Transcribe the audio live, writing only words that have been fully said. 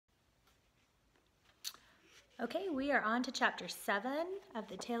Okay, we are on to chapter 7 of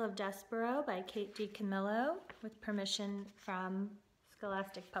The Tale of Despereaux by Kate D. Camillo with permission from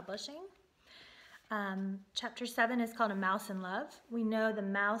Scholastic Publishing. Chapter 7 is called A Mouse in Love. We know the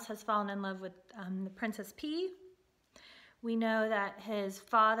mouse has fallen in love with the Princess P. We know that his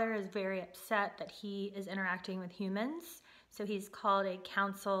father is very upset that he is interacting with humans, so he's called a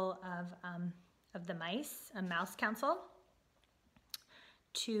council of the mice, a mouse council,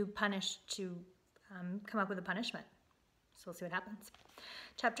 to come up with a punishment. So we'll see what happens.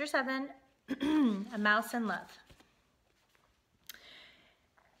 Chapter 7, A Mouse in Love.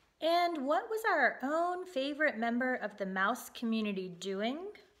 And what was our own favorite member of the mouse community doing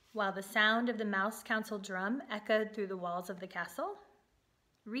while the sound of the mouse council drum echoed through the walls of the castle?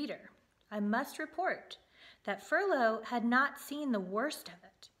 Reader, I must report that Furlough had not seen the worst of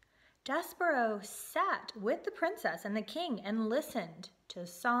it. Despereaux sat with the princess and the king and listened to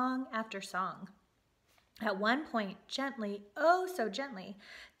song after song. At one point, gently, oh so gently,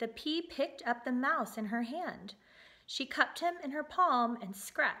 the pea picked up the mouse in her hand. She cupped him in her palm and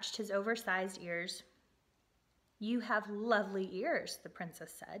scratched his oversized ears. You have lovely ears, the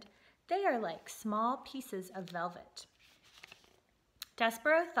princess said. They are like small pieces of velvet.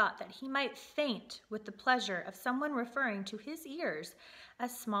 Despereaux thought that he might faint with the pleasure of someone referring to his ears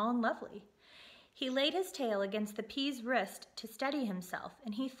as small and lovely. He laid his tail against the pea's wrist to steady himself,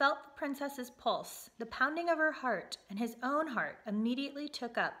 and he felt the princess's pulse, the pounding of her heart, and his own heart immediately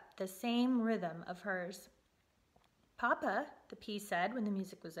took up the same rhythm of hers. Papa, the pea said when the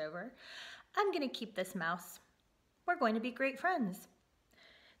music was over, I'm going to keep this mouse. We're going to be great friends.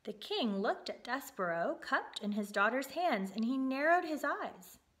 The king looked at Despereaux, cupped in his daughter's hands, and he narrowed his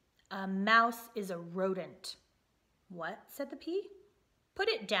eyes. A mouse is a rodent. What? Said the pea. Put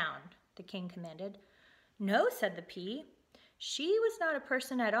it down, the king commanded. No, said the pea. She was not a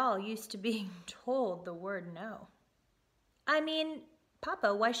person at all used to being told the word no. I mean,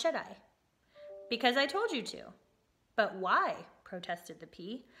 Papa, why should I? Because I told you to. But why? Protested the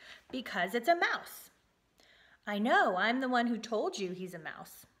pea. Because it's a mouse. I know, I'm the one who told you he's a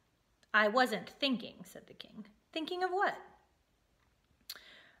mouse. I wasn't thinking, said the king. Thinking of what?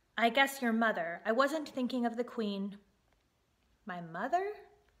 I guess your mother. I wasn't thinking of the queen. My mother?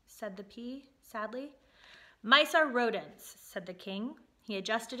 Said the pea sadly. Mice are rodents, said the king. He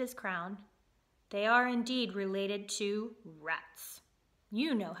adjusted his crown. They are indeed related to rats.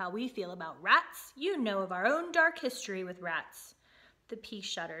 You know how we feel about rats. You know of our own dark history with rats. The pea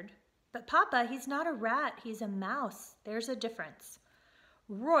shuddered. But Papa, he's not a rat, he's a mouse. There's a difference.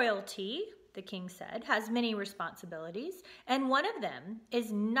 Royalty, the king said, has many responsibilities, and one of them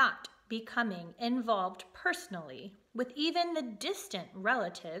is not becoming involved personally with even the distant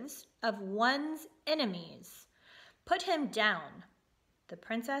relatives of one's enemies. Put him down. The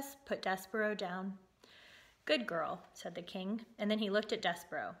princess put Despereaux down. Good girl, said the king, and then he looked at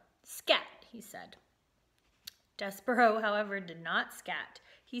Despereaux. Scat, he said. Despereaux, however, did not scat.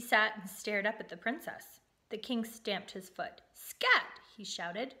 He sat and stared up at the princess. The king stamped his foot. Scat, he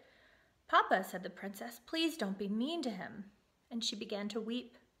shouted. Papa, said the princess, please don't be mean to him. And she began to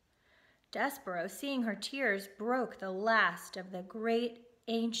weep. Despereaux, seeing her tears, broke the last of the great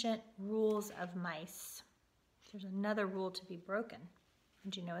ancient rules of mice. There's another rule to be broken.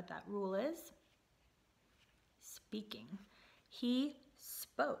 And do you know what that rule is? Speaking. He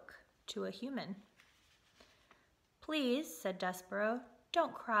spoke to a human. Please, said Despereaux,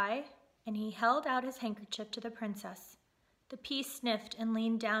 don't cry. And he held out his handkerchief to the princess. The pea sniffed and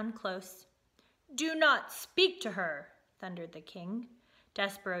leaned down close. Do not speak to her, thundered the king.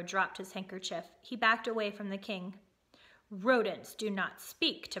 Despereaux dropped his handkerchief. He backed away from the king. Rodents do not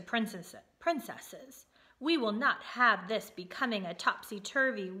speak to princesses. We will not have this becoming a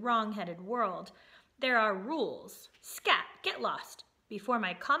topsy-turvy, wrong-headed world. There are rules. Scat, get lost, before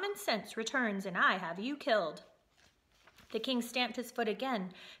my common sense returns and I have you killed. The king stamped his foot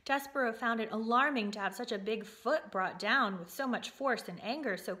again. Despereaux found it alarming to have such a big foot brought down with so much force and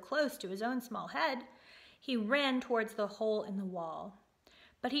anger so close to his own small head. He ran towards the hole in the wall.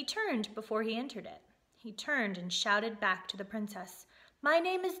 But he turned before he entered it. He turned and shouted back to the princess, My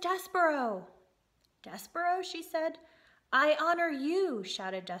name is Despereaux. Despereaux, she said. I honor you,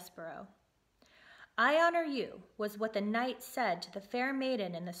 shouted Despereaux. I honor you was what the knight said to the fair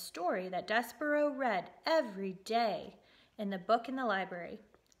maiden in the story that Despereaux read every day in the book in the library.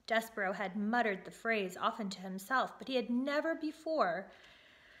 Despereaux had muttered the phrase often to himself, but he had never before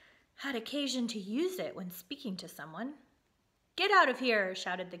had occasion to use it when speaking to someone. Get out of here,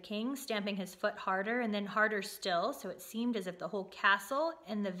 shouted the king, stamping his foot harder and then harder still, so it seemed as if the whole castle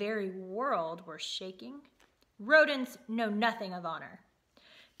and the very world were shaking. Rodents know nothing of honor.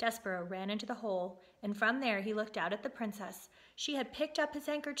 Despereaux ran into the hole, and from there he looked out at the princess. She had picked up his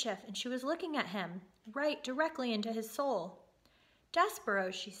handkerchief, and she was looking at him, right directly into his soul.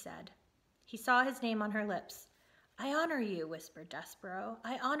 "Despereaux," she said. He saw his name on her lips. "I honor you," whispered Despereaux.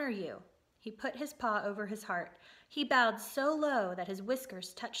 "I honor you." He put his paw over his heart. He bowed so low that his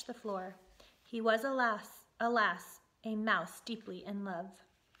whiskers touched the floor. He was, alas, a mouse deeply in love.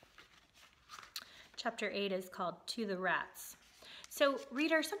 Chapter 8 is called To the Rats. So,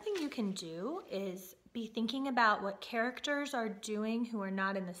 reader, something you can do is be thinking about what characters are doing who are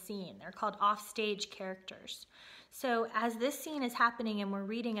not in the scene. They're called offstage characters. So as this scene is happening and we're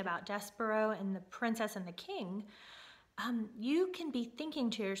reading about Despereaux and the princess and the king, you can be thinking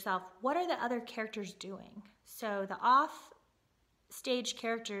to yourself, what are the other characters doing? So the off-stage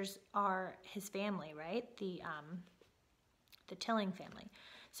characters are his family, right? The Tilling family.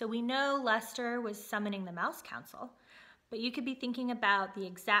 So we know Lester was summoning the Mouse Council, but you could be thinking about the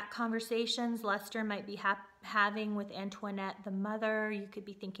exact conversations Lester might be having with Antoinette, the mother. You could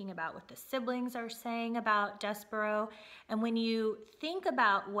be thinking about what the siblings are saying about Despereaux. And when you think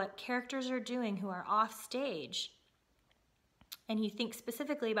about what characters are doing who are off stage, and you think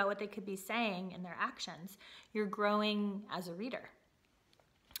specifically about what they could be saying in their actions, you're growing as a reader.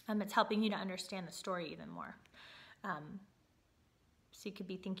 It's helping you to understand the story even more. So you could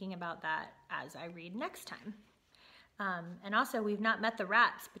be thinking about that as I read next time. And also, we've not met the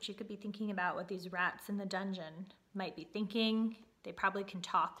rats, but you could be thinking about what these rats in the dungeon might be thinking. They probably can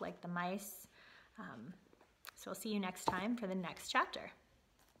talk like the mice. So I'll see you next time for the next chapter.